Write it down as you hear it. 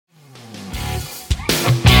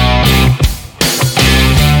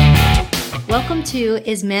Welcome to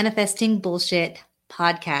Is Manifesting Bullshit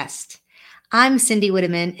podcast. I'm Cindy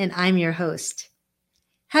Whitteman, and I'm your host.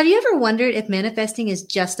 Have you ever wondered if manifesting is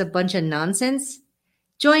just a bunch of nonsense?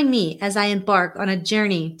 Join me as I embark on a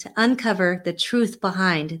journey to uncover the truth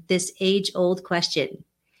behind this age-old question.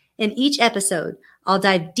 In each episode, I'll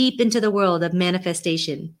dive deep into the world of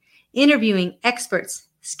manifestation, interviewing experts,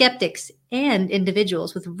 skeptics, and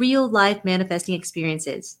individuals with real-life manifesting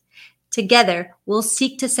experiences. Together, we'll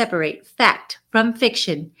seek to separate fact from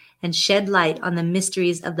fiction and shed light on the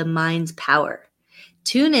mysteries of the mind's power.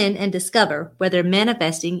 Tune in and discover whether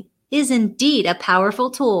manifesting is indeed a powerful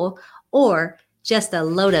tool or just a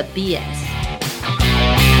load of BS.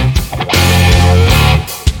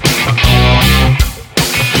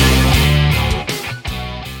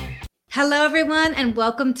 Hello, everyone, and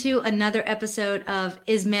welcome to another episode of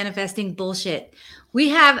Is Manifesting Bullshit. We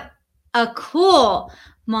have a cool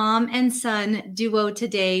mom and son duo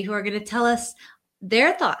today who are going to tell us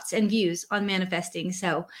their thoughts and views on manifesting.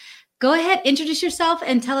 So go ahead, introduce yourself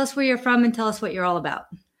and tell us where you're from and tell us what you're all about.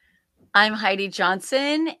 I'm Heidi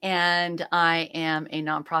Johnson, and I am a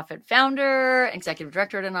nonprofit founder, executive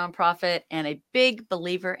director at a nonprofit, and a big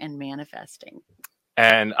believer in manifesting.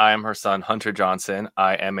 And I am her son, Hunter Johnson.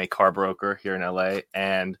 I am a car broker here in LA,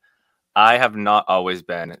 and I have not always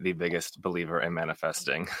been the biggest believer in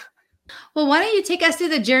manifesting. Well, why don't you take us through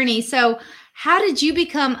the journey? So how did you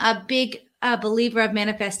become a big believer of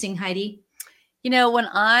manifesting, Heidi? You know,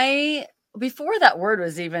 before that word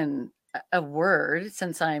was even a word,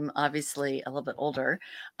 since I'm obviously a little bit older,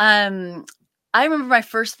 I remember my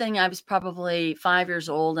first thing, I was probably 5 years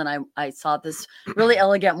old, and I saw this really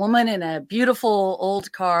elegant woman in a beautiful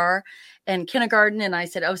old car in kindergarten. And I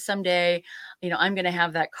said, oh, someday, I'm going to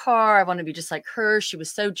have that car. I want to be just like her. She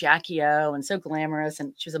was so Jackie-O and so glamorous.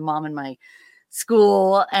 And she was a mom in my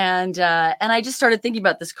school. And I just started thinking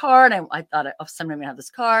about this car. And I thought, oh, someday I'm going to have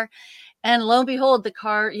this car. And lo and behold, the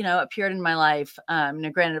car, appeared in my life.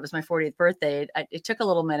 Granted, it was my 40th birthday. It took a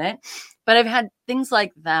little minute, but I've had things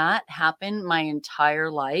like that happen my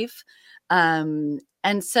entire life. And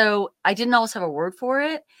so I didn't always have a word for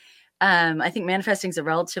it. I think manifesting is a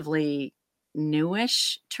relatively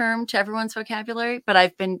newish term to everyone's vocabulary, but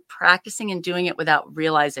I've been practicing and doing it without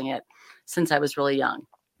realizing it since I was really young.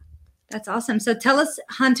 That's awesome. So tell us,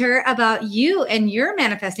 Hunter, about you and your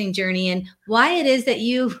manifesting journey and why it is that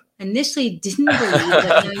you initially didn't believe,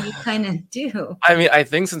 but now you kind of do. I mean, I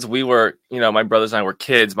think since we were, my brothers and I were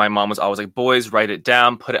kids, my mom was always like, boys, write it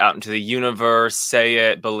down, put it out into the universe, say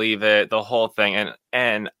it, believe it, the whole thing.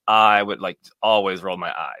 And I would always roll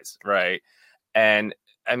my eyes, right? And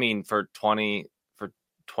I mean, for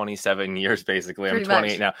 27 years, basically, I'm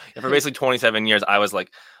 28 now. For basically 27 years, I was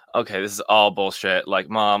like, okay, this is all bullshit. Like,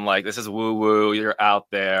 mom, this is woo woo. You're out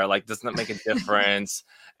there. Doesn't make a difference.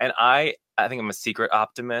 And I think I'm a secret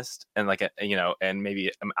optimist, and and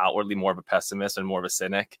maybe I'm outwardly more of a pessimist and more of a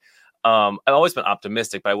cynic. I've always been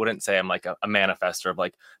optimistic, but I wouldn't say I'm like a manifester of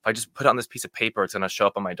if I just put it on this piece of paper, it's going to show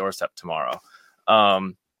up on my doorstep tomorrow.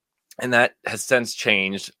 And that has since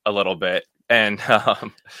changed a little bit. And,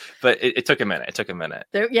 but it took a minute.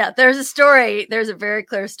 There's a story. There's a very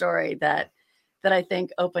clear story that I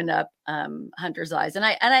think opened up Hunter's eyes. And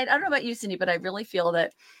I don't know about you, Cindy, but I really feel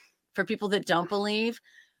that for people that don't believe,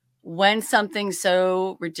 when something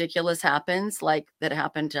so ridiculous happens, like that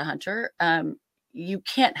happened to Hunter, you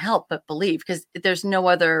can't help but believe because there's no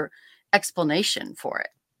other explanation for it.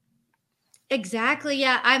 Exactly.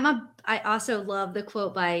 Yeah. I also love the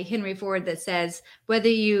quote by Henry Ford that says, whether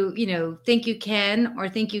you think you can or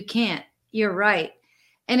think you can't, you're right.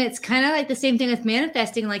 And it's kind of like the same thing with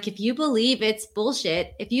manifesting. Like if you believe it's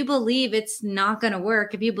bullshit, if you believe it's not going to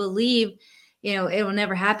work, if you believe, it will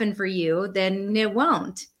never happen for you, then it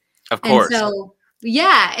won't. Of course. And so,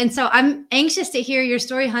 yeah. And so I'm anxious to hear your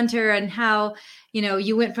story, Hunter, and how,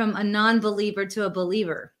 you went from a non-believer to a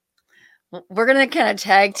believer. We're going to kind of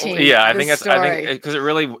tag team. Yeah, I think because it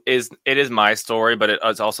really is, it is my story, but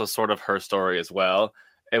it's also sort of her story as well.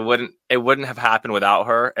 It wouldn't have happened without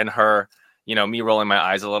her and her, me rolling my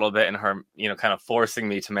eyes a little bit and her, kind of forcing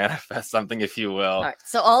me to manifest something, if you will. All right,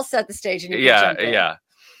 so I'll set the stage and you can jump in. Yeah.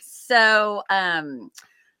 So,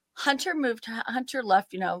 Hunter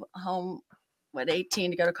left, home at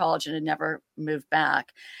 18 to go to college and had never moved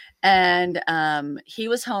back. And he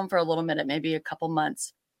was home for a little minute, maybe a couple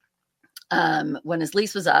months, when his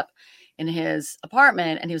lease was up in his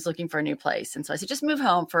apartment and he was looking for a new place. And so I said, just move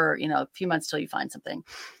home for, a few months till you find something.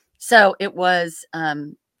 So it was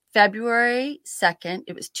February 2nd.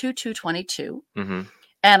 It was 2/2/22. Mm-hmm.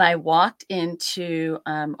 And I walked into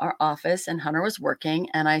our office, and Hunter was working.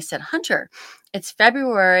 And I said, Hunter, it's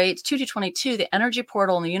February, it's 2022. The energy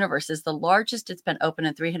portal in the universe is the largest it's been open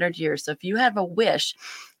in 300 years. So if you have a wish,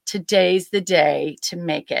 today's the day to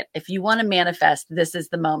make it. If you want to manifest, this is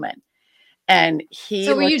the moment. And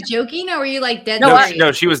So were you joking, or were you like dead serious?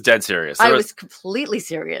 No, she was dead serious. I was completely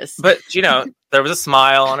serious. But, there was a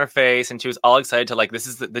smile on her face, and she was all excited to, like, this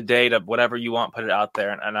is the day to whatever you want, put it out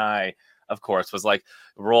there. And I, of course, was like,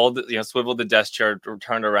 swiveled the desk chair,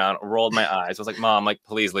 turned around, rolled my eyes. I was like, Mom, like,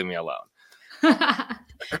 please leave me alone.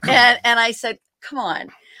 and I said, come on.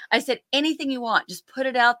 I said, anything you want, just put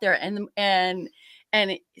it out there.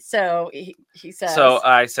 And so he says. So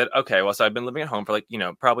I said, okay, well, so I've been living at home for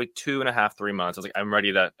probably 2.5, 3 months. I was like, I'm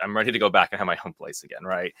ready to go back and have my own place again,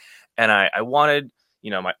 right? And I wanted,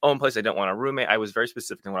 my own place. I didn't want a roommate. I was very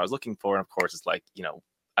specific in what I was looking for, and of course, it's like,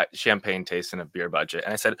 champagne taste and a beer budget.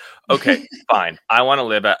 And I said, okay, fine. I want to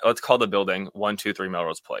live at, let's call the building 123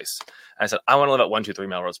 Melrose Place. And I said, I want to live at 123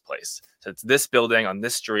 Melrose Place. So it's this building on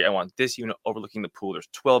this street. I want this unit overlooking the pool. There's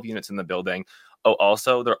 12 units in the building. Oh,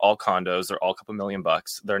 also, they're all condos. They're all a couple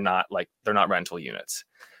 $1,000,000. They're not rental units.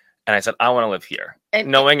 And I said, I want to live here. And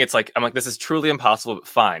knowing it's like, I'm like, this is truly impossible, but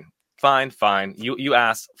fine. You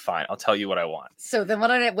asked, fine. I'll tell you what I want. So then what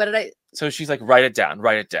did I? So she's like, write it down.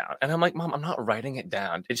 And I'm like, Mom, I'm not writing it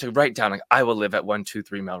down. And she's like, write down, like, I will live at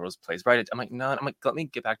 123 Melrose Place. Write it. I'm like, no. I'm like, let me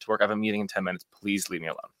get back to work. I have a meeting in 10 minutes. Please leave me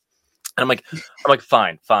alone. And I'm like,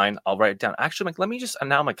 fine. I'll write it down. Actually, I'm like, let me just, and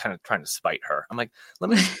now I'm like kind of trying to spite her. I'm like, let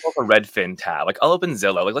me just open a Redfin tab. Like, I'll open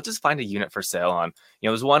Zillow. Like, let's just find a unit for sale on,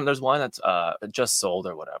 there's one that's just sold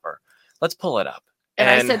or whatever. Let's pull it up. And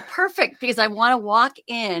I said, perfect, because I want to walk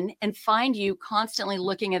in and find you constantly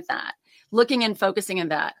looking at that, looking and focusing on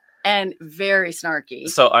that. And very snarky.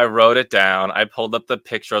 So I wrote it down. I pulled up the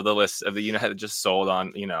picture of the list of the unit that just sold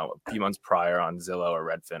on, a few months prior on Zillow or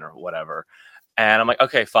Redfin or whatever. And I'm like,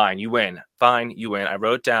 okay, fine, you win. I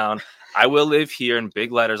wrote down, I will live here in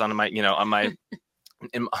big letters on my,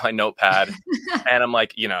 in my notepad. And I'm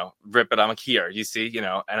like, rip it. I'm like, here, you see,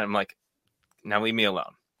 and I'm like, now leave me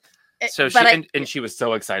alone. So she was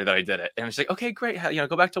so excited that I did it. And she's like, okay, great.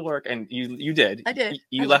 Go back to work. And you did. I did.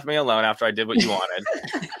 You left me alone after I did what you wanted.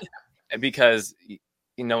 Because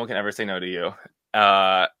no one can ever say no to you.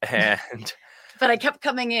 But I kept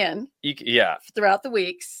coming in. Throughout the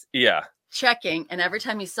weeks. Yeah. Checking. And every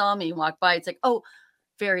time he saw me walk by, it's like, oh,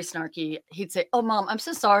 very snarky. He'd say, oh, Mom, I'm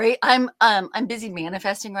so sorry. I'm busy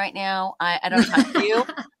manifesting right now. I don't have time for you.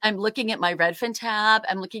 I'm looking at my Redfin tab.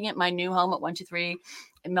 I'm looking at my new home at 123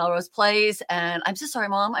 in Melrose Place. And I'm so sorry,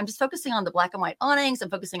 Mom. I'm just focusing on the black and white awnings. I'm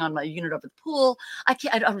focusing on my unit over the pool. I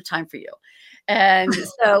don't have time for you. And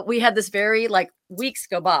so we had this very weeks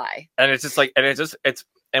go by. And it's just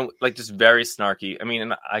just very snarky. I mean,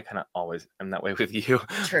 and I kind of always am that way with you.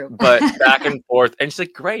 True. But back and forth. And she's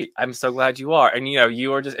like, great. I'm so glad you are. And,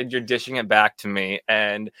 you're dishing it back to me.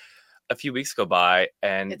 And a few weeks go by,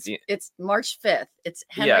 and it's March 5th. It's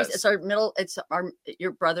Henry's. Yes. It's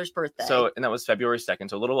your brother's birthday. So, and that was February 2nd.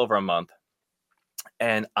 So a little over a month.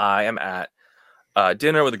 And I am at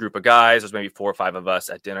dinner with a group of guys. There's maybe 4 or 5 of us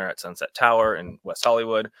at dinner at Sunset Tower in West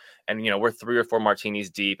Hollywood. And, we're 3 or 4 martinis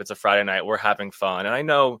deep. It's a Friday night. We're having fun. And I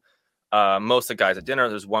know most of the guys at dinner,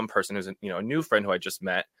 there's one person who's, a new friend who I just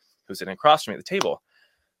met who's sitting across from me at the table.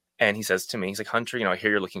 And he says to me, he's like, Hunter, I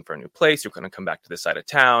hear you're looking for a new place. You're going to come back to this side of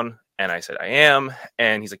town. And I said, I am.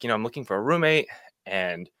 And he's like, I'm looking for a roommate.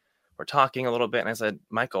 And we're talking a little bit. And I said,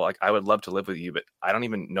 Michael, I would love to live with you, but I don't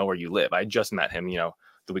even know where you live. I just met him,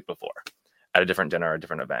 the week before at a different dinner or a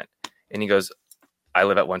different event. And he goes, I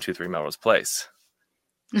live at 123 Melrose Place.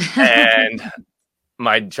 And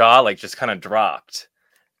my jaw just kind of dropped.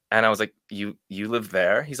 And I was like, you live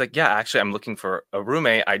there? He's like, yeah, actually, I'm looking for a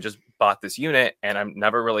roommate. I just bought this unit and I'm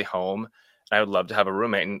never really home. And I would love to have a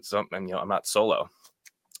roommate. And so, I'm not solo.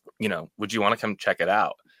 Would you want to come check it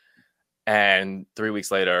out? And 3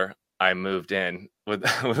 weeks later, I moved in with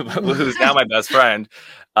who's now my best friend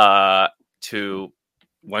to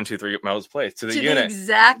 123 Melrose Place, to the unit. The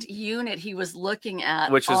exact unit he was looking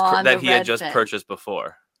at, which was that he had just purchased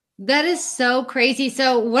before. That is so crazy.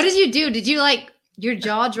 So what did you do? Did you your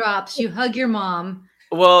jaw drops, you hug your mom?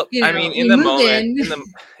 Well, I mean, in the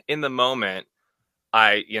moment,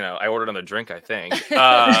 I ordered another drink, I think.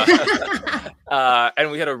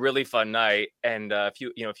 And we had a really fun night. And a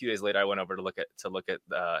few days later, I went over to look at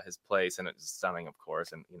his place, and it's stunning, of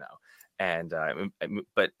course. And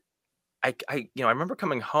but I remember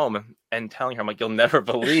coming home and telling her, I'm like, you'll never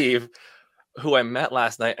believe who I met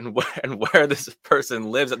last night and where this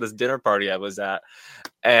person lives at this dinner party I was at.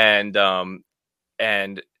 And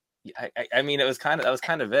I mean, that was kind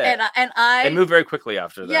of it. And I it moved very quickly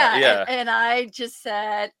after that. Yeah. And I just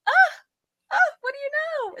said, what do you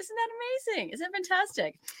know? Isn't that amazing? Isn't it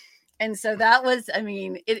fantastic? And so that was, I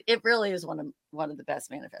mean, it really is one of the best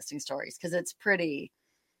manifesting stories, because it's pretty,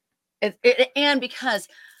 and because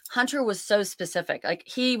Hunter was so specific, like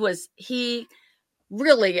he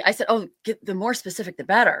really, I said, oh, the more specific, the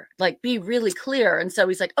better. Like, be really clear. And so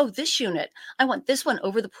he's like, oh, this unit, I want this one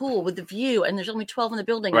over the pool with the view. And there's only 12 in the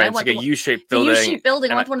building. Right. And I want like a U-shaped building. U-shaped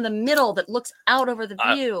building. I want one in the middle that looks out over the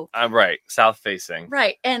view. Right. South facing.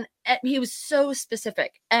 Right. And he was so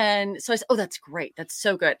specific. And so I said, oh, that's great. That's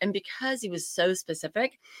so good. And because he was so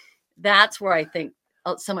specific, that's where I think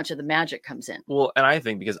so much of the magic comes in. Well, and I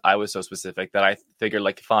think because I was so specific that I figured,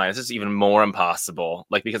 like, fine, this is even more impossible.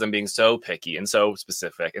 Like, because I'm being so picky and so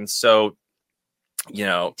specific and so,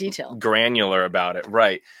 detail, granular about it,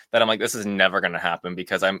 right? That I'm like, this is never going to happen,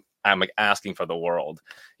 because I'm like asking for the world,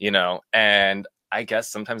 And I guess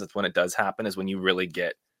sometimes that's when it does happen, is when you really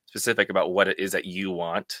get specific about what it is that you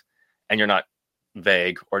want, and you're not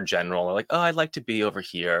vague or general, or like, oh, I'd like to be over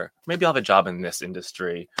here. Maybe I'll have a job in this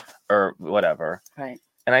industry or whatever. Right.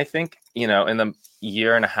 And I think, in the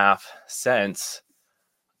year and a half since,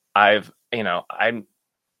 that's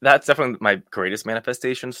definitely my greatest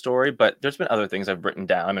manifestation story, but there's been other things I've written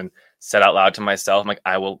down and said out loud to myself. I'm like,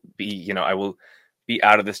 I will be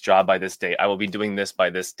out of this job by this date. I will be doing this by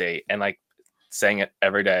this date. And like saying it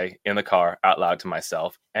every day in the car out loud to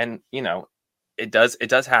myself. And, it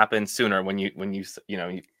does happen sooner when you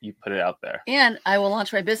put it out there. And I will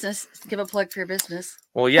launch my business. Give a plug for your business.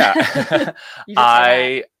 Well, yeah.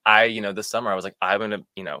 I this summer I was like, I'm going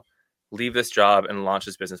to, leave this job and launch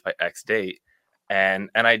this business by X date. And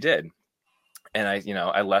I did. And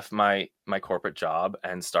I left my corporate job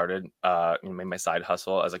and started made my side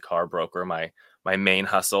hustle as a car broker, my main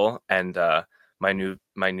hustle, and my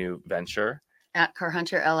new venture. At Car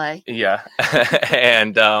Hunter LA. Yeah.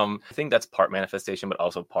 And I think that's part manifestation, but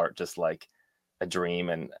also part just like a dream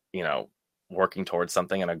and, working towards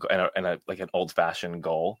something and a like an old fashioned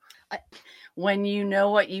goal. When you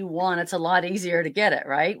know what you want, it's a lot easier to get it,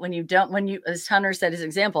 right? As Hunter said, his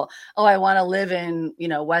example, oh, I want to live in,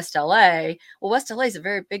 West LA. Well, West LA is a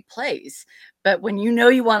very big place, but when you know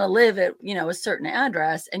you want to live at, a certain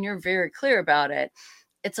address and you're very clear about it,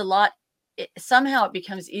 it's a lot. Somehow it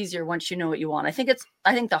becomes easier once you know what you want. I think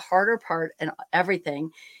the harder part and everything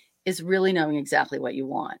is really knowing exactly what you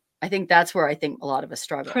want. I think that's where I think a lot of us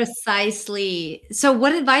struggle. Precisely. So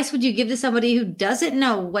what advice would you give to somebody who doesn't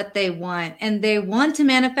know what they want and they want to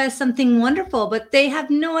manifest something wonderful, but they have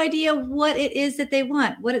no idea what it is that they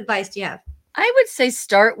want? What advice do you have? I would say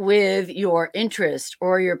start with your interest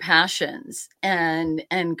or your passions and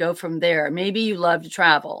go from there. Maybe you love to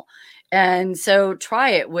travel. And so try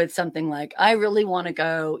it with something like, I really want to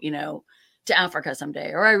go, to Africa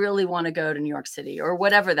someday, or I really want to go to New York City, or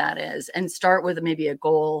whatever that is. And start with maybe a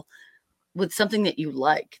goal with something that you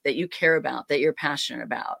like, that you care about, that you're passionate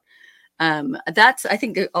about. That's, I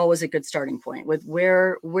think, always a good starting point with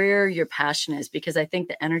where your passion is, because I think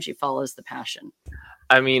the energy follows the passion.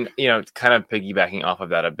 I mean, kind of piggybacking off of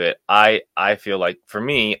that a bit, I feel like for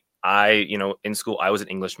me, in school, I was an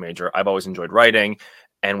English major. I've always enjoyed writing.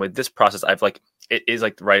 And with this process, it is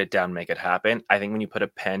like write it down, make it happen. I think when you put a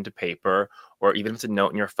pen to paper, or even if it's a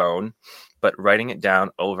note in your phone, but writing it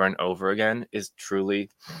down over and over again is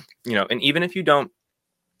truly, and even if you don't,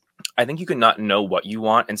 I think you can not know what you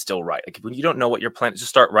want and still write. Like when you don't know what your plan is,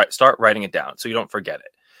 just start writing it down so you don't forget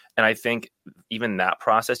it. And I think even that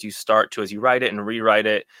process, you start to, as you write it and rewrite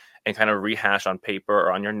it and kind of rehash on paper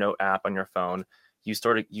or on your note app on your phone, you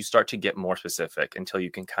start to get more specific until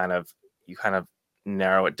you can kind of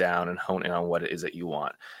narrow it down and hone in on what it is that you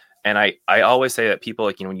want. And I always say that people,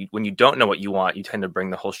 like, when you don't know what you want, you tend to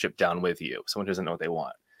bring the whole ship down with you. Someone who doesn't know what they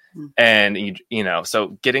want. Mm-hmm. And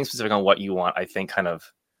so getting specific on what you want, I think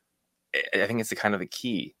it's the kind of the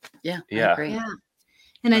key. Yeah. Yeah. I agree. Yeah.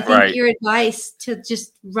 And I think your advice to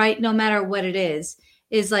just write, no matter what it is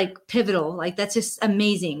like pivotal. Like that's just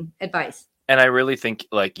amazing advice. And I really think,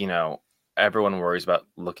 like, everyone worries about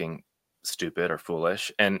looking stupid or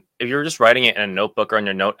foolish, and if you're just writing it in a notebook or on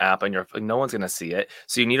your note app and no one's going to see it,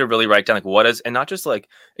 so you need to really write down like what is, and not just like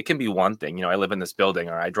it can be one thing, I live in this building,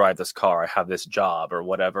 or I drive this car, I have this job, or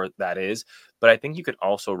whatever that is. But I think you could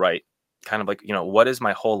also write kind of like, what does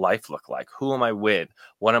my whole life look like? Who am I with?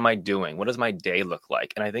 What am I doing? What does my day look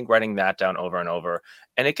like? And I think writing that down over and over,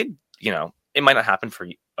 and it could, it might not happen for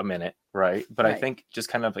a minute, right? But right. I think just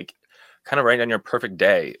kind of writing down your perfect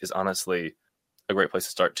day is honestly a great place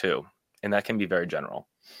to start too. And that can be very general.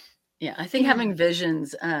 Yeah, I think having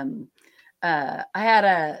visions,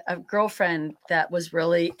 had a girlfriend that was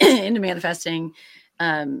really into manifesting.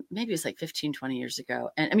 Maybe it was like 15, 20 years ago.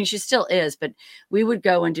 And I mean, she still is, but we would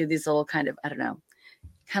go and do these little kind of, I don't know,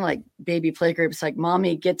 kind of like baby play groups, like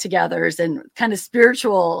mommy get-togethers and kind of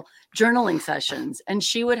spiritual journaling sessions. And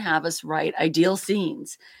she would have us write ideal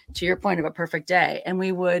scenes, to your point of a perfect day. And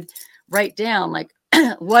we would write down like,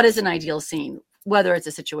 what is an ideal scene, whether it's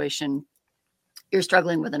a situation you're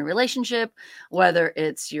struggling with in a relationship, whether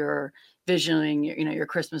it's your visioning, your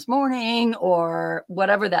Christmas morning, or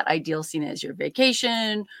whatever that ideal scene is, your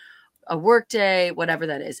vacation, a work day, whatever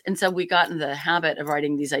that is. And so we got in the habit of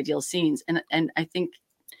writing these ideal scenes. And I think,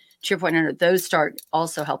 to your point, Andrew, those start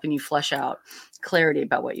also helping you flesh out clarity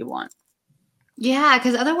about what you want. Yeah,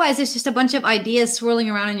 because otherwise it's just a bunch of ideas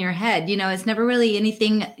swirling around in your head. It's never really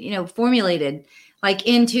anything, formulated. Like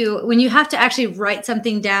when you have to actually write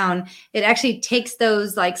something down, it actually takes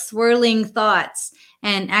those like swirling thoughts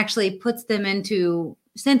and actually puts them into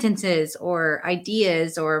sentences or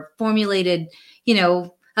ideas or formulated,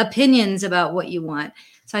 opinions about what you want.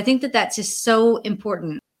 So I think that that's just so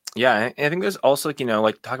important. Yeah, and I think there's also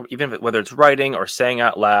like talk about, even if whether it's writing or saying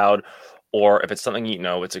out loud, or if it's something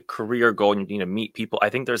it's a career goal and you need to meet people. I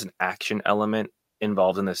think there's an action element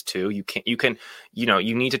involved in this too. You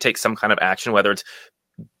need to take some kind of action, whether it's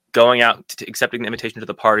going out to accepting the invitation to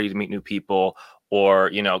the party to meet new people,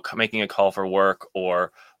 or making a call for work,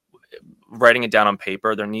 or writing it down on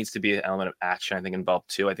paper. There needs to be an element of action, I think, involved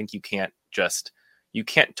too. I think you can't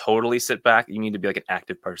totally sit back. You need to be like an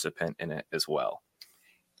active participant in it as well.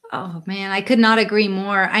 Oh man, I could not agree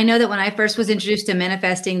more. I know that when I first was introduced to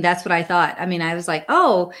manifesting, that's what I thought. I mean, I was like,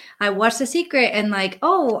 oh, I watched The Secret and like,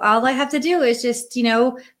 oh, all I have to do is just,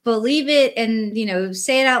 believe it and,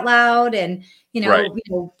 say it out loud and, Right.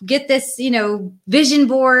 Get this, vision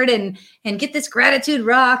board and get this gratitude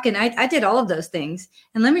rock. And I did all of those things.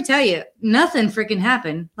 And let me tell you, nothing freaking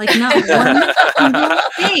happened. Like not one single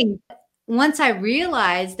thing. Once I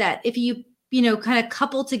realized that if you kind of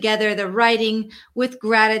couple together the writing with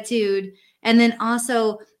gratitude and then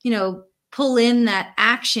also, pull in that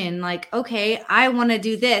action, like, okay, I want to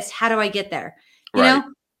do this. How do I get there? You know?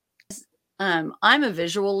 I'm a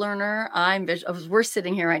visual learner. We're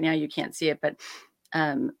sitting here right now. You can't see it, but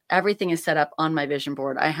everything is set up on my vision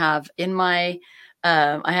board. I have I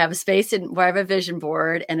have a space where I have a vision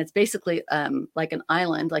board, and it's basically like an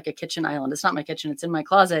island, like a kitchen island. It's not my kitchen. It's in my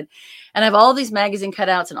closet. And I have all these magazine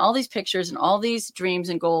cutouts and all these pictures and all these dreams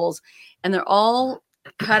and goals, and they're all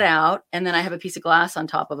cut out. And then I have a piece of glass on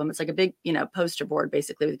top of them. It's like a big, poster board,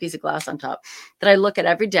 basically, with a piece of glass on top that I look at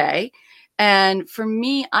every day. And for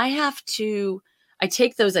me, I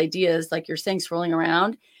take those ideas, like you're saying, swirling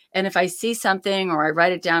around. And if I see something or I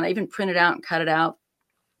write it down, I even print it out and cut it out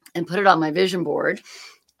and put it on my vision board.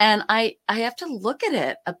 And I have to look at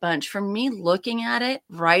it a bunch. For me, looking at it,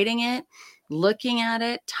 writing it, looking at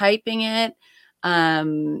it, typing it,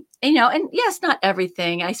 and yes, not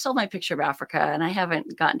everything. I stole my picture of Africa and I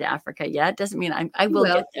haven't gotten to Africa yet. Doesn't mean I will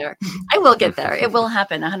get there. I will get there. It will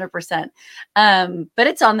happen 100%. But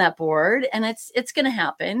it's on that board and it's going to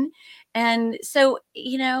happen. And so,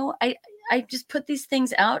 I just put these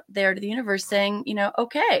things out there to the universe saying,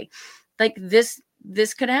 okay, like this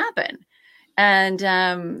could happen. And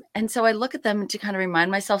so I look at them to kind of remind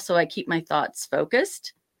myself, so I keep my thoughts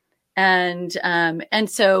focused. And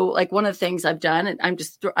so like one of the things I've done, and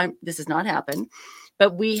this has not happened,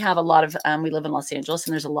 but we have a lot of, we live in Los Angeles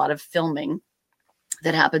and there's a lot of filming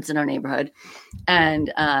that happens in our neighborhood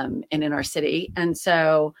and in our city. And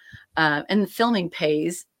so, and the filming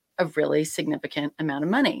pays a really significant amount of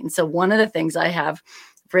money. And so one of the things I have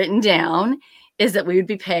written down is that we would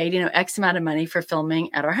be paid, X amount of money for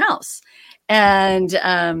filming at our house. And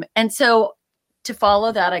so to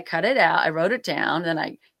follow that, I cut it out. I wrote it down, then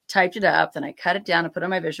I typed it up, then I cut it down and put it on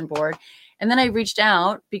my vision board. And then I reached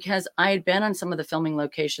out because I had been on some of the filming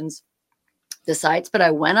locations, the sites, but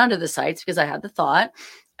I went onto the sites because I had the thought.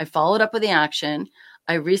 I followed up with the action.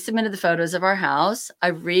 I resubmitted the photos of our house.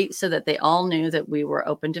 So that they all knew that we were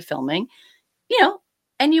open to filming,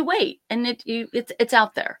 and you wait and it's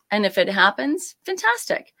out there. And if it happens,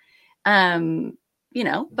 fantastic.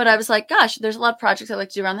 But I was like, gosh, there's a lot of projects I like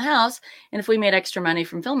to do around the house. And if we made extra money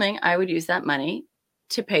from filming, I would use that money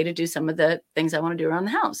to pay to do some of the things I want to do around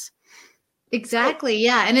the house. Exactly.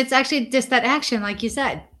 Yeah. And it's actually just that action, like you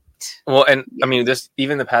said. Well, and I mean,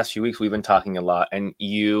 even the past few weeks, we've been talking a lot, and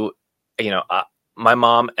my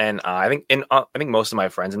mom and I think most of my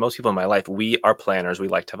friends and most people in my life, we are planners. We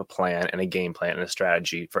like to have a plan and a game plan and a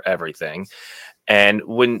strategy for everything. And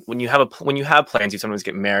when you have plans, you sometimes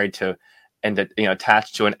get married to and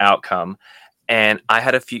attached to an outcome. And I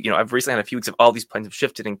had a few, I've recently had a few weeks of all these plans have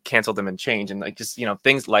shifted and canceled them and changed. And like, just,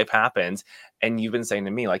 things, life happens. And you've been saying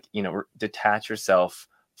to me, like, detach yourself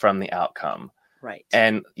from the outcome. Right.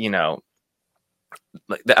 And,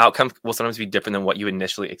 like the outcome will sometimes be different than what you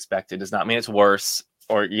initially expected. Does not mean it's worse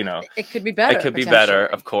or, it could be better. It could be better,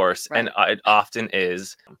 of course. Right. And it often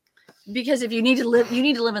is. Because if you need to live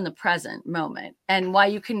in the present moment. And why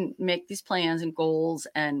you can make these plans and goals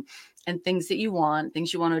and things that you want,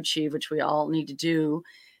 things you want to achieve, which we all need to do,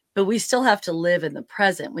 but we still have to live in the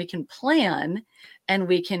present. We can plan and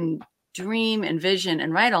we can dream and vision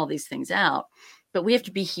and write all these things out, but we have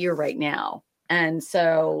to be here right now. And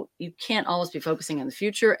so you can't always be focusing on the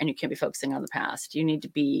future and you can't be focusing on the past. You need to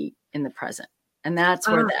be in the present. And that's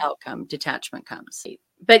where the outcome detachment comes.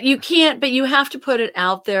 But you have to put it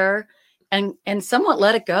out there and somewhat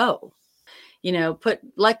let it go.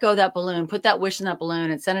 Let go of that balloon, put that wish in that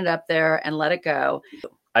balloon and send it up there and let it go.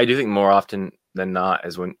 I do think more often than not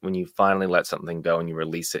is when you finally let something go and you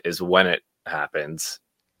release it is when it happens.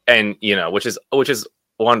 And, which is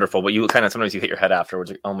wonderful, but you kind of sometimes you hit your head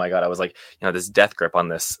afterwards, like, oh my God, I was like, this death grip on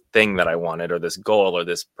this thing that I wanted or this goal or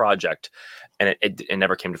this project, and it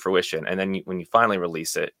never came to fruition. And then when you finally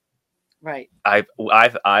release it, right?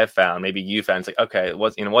 I've found, maybe you found, it's like, okay, it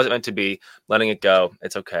wasn't meant to be. Letting it go,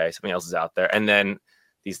 it's okay. Something else is out there, and then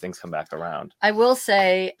these things come back around. I will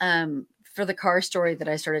say, for the car story that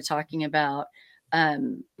I started talking about.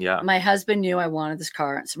 My husband knew I wanted this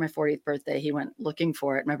car. So my 40th birthday, he went looking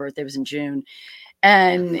for it. My birthday was in June.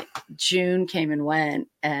 And June came and went,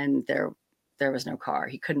 and there was no car.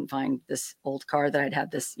 He couldn't find this old car that I'd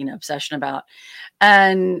had this, obsession about.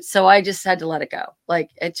 And so I just had to let it go.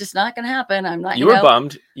 Like, it's just not going to happen. I'm not. You were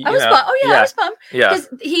bummed. I was bummed. Oh yeah, I was bummed. Yeah. Because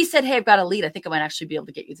he said, "Hey, I've got a lead. I think I might actually be able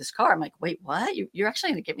to get you this car." I'm like, "Wait, what? You're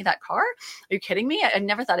actually going to get me that car? Are you kidding me? I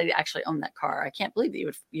never thought I'd actually own that car. I can't believe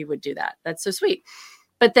that you would do that. That's so sweet."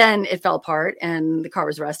 But then it fell apart, and the car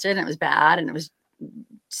was rusted, and it was bad, and it was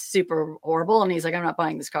super horrible. And he's like, "I'm not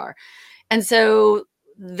buying this car." And so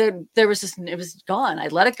there was just, it was gone. I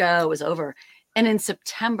let it go. It was over. And in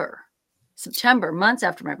September, months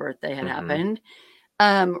after my birthday had happened,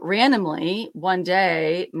 randomly one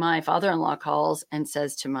day, my father-in-law calls and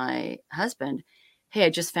says to my husband, "Hey,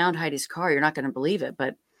 I just found Heidi's car. You're not going to believe it,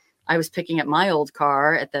 but I was picking up my old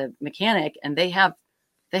car at the mechanic, and they have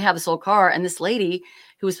this old car. And this lady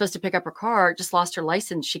who was supposed to pick up her car just lost her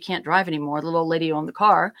license. She can't drive anymore. The little old lady who owned the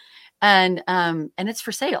car. And it's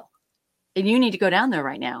for sale. And you need to go down there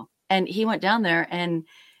right now." And he went down there, and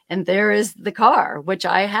there is the car, which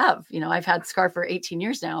I have. I've had this car for 18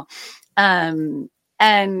 years now. And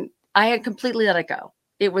I had completely let it go.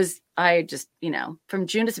 I just, from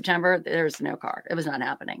June to September, there was no car. It was not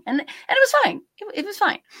happening. And it was fine. It was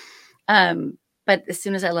fine. But as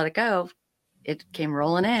soon as I let it go, it came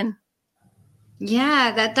rolling in.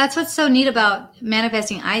 Yeah, that's what's so neat about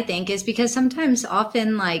manifesting, I think, is because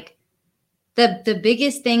often like the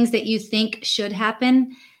biggest things that you think should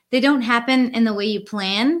happen, they don't happen in the way you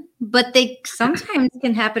plan, but they sometimes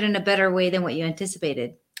can happen in a better way than what you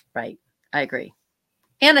anticipated. Right. I agree.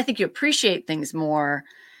 And I think you appreciate things more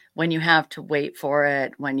when you have to wait for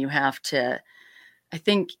it, when you have to, I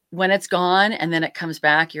think when it's gone and then it comes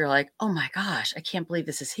back, you're like, oh my gosh, I can't believe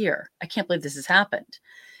this is here. I can't believe this has happened.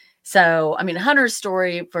 So, Hunter's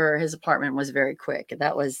story for his apartment was very quick.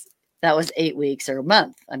 That was 8 weeks or a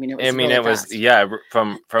month. It was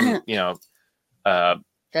from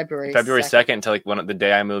February 2nd until like the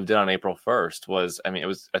day I moved in on April 1st was, it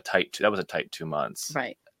was a tight 2 months.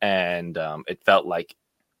 Right. And it felt like,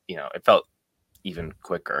 it felt even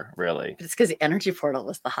quicker, really. But it's because the energy portal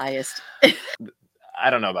was the highest. I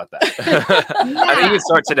don't know about that. I think you can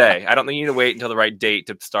start today. I don't think you need to wait until the right date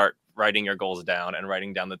to start writing your goals down and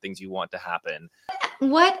writing down the things you want to happen.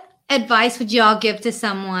 What advice would y'all give to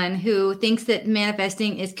someone who thinks that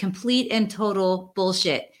manifesting is complete and total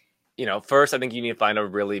bullshit? First, I think you need to find a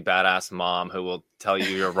really badass mom who will tell you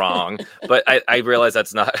you're wrong. But I realize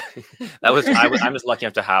that's not. I'm just lucky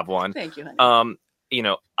enough to have one. Thank you, honey.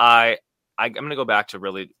 I'm going to go back to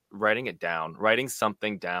really writing it down, writing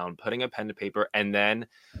something down, putting a pen to paper, and then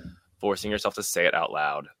forcing yourself to say it out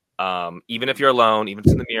loud. Even if you're alone, even if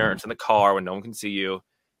it's in the mirror, it's in the car when no one can see you.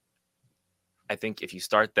 I think if you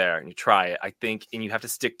start there and you try it, and you have to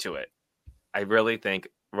stick to it. I really think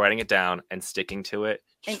writing it down and sticking to it,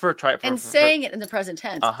 saying it in the present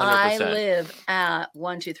tense. 100%. I live at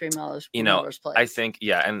 123 Miller's Place. I think,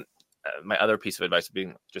 and my other piece of advice would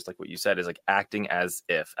be just like what you said, is like acting as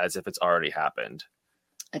if it's already happened.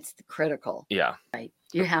 It's critical. Yeah. Right.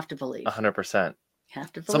 You have to believe. 100%. You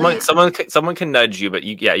have to believe. Someone can nudge you, but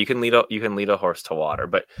you can lead a horse to water,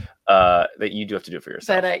 but that you do have to do it for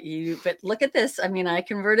yourself. But look at this. I mean, I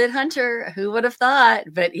converted Hunter. Who would have thought?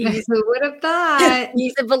 But who would have thought?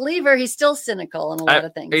 He's a believer. He's still cynical in a lot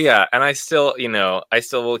of things. Yeah, and I still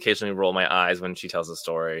will occasionally roll my eyes when she tells a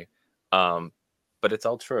story, but it's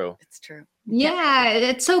all true. It's true. Yeah,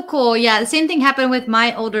 it's so cool. Yeah, the same thing happened with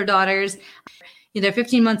my older daughters. They're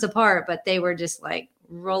 15 months apart, but they were just like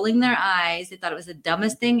rolling their eyes. They thought it was the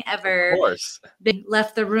dumbest thing ever. Of course. They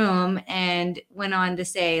left the room and went on to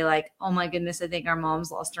say, like, oh my goodness, I think our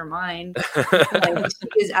mom's lost her mind. Like,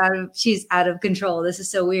 she's out of control. This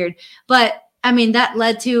is so weird. But I mean, that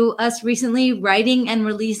led to us recently writing and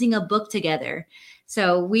releasing a book together.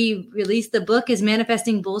 So we released the book is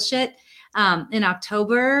Manifesting Bullshit in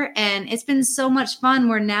October. And it's been so much fun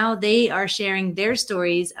where now they are sharing their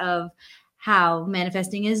stories of how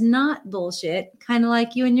manifesting is not bullshit, kind of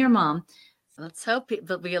like you and your mom. Let's hope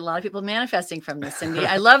there'll be a lot of people manifesting from this, Cindy.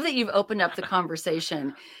 I love that you've opened up the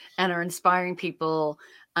conversation and are inspiring people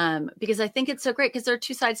because I think it's so great because there are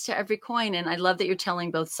two sides to every coin. And I love that you're telling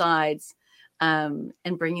both sides and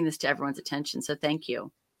bringing this to everyone's attention. So thank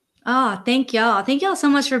you. Oh, thank y'all. Thank y'all so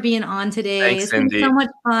much for being on today. Thanks, it's Cindy. been so much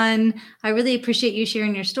fun. I really appreciate you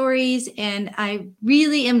sharing your stories. And I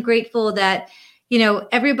really am grateful that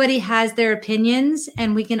everybody has their opinions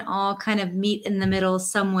and we can all kind of meet in the middle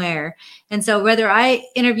somewhere. And so whether I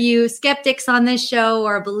interview skeptics on this show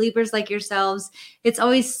or believers like yourselves, it's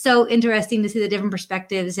always so interesting to see the different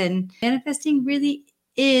perspectives, and manifesting really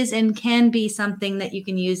is and can be something that you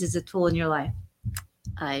can use as a tool in your life.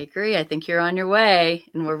 I agree. I think you're on your way,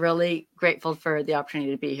 and we're really grateful for the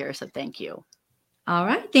opportunity to be here. So thank you. All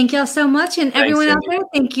right. Thank y'all so much. And everyone out there,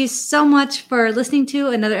 thank you so much for listening to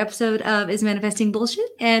another episode of Is Manifesting Bullshit?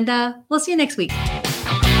 And we'll see you next week.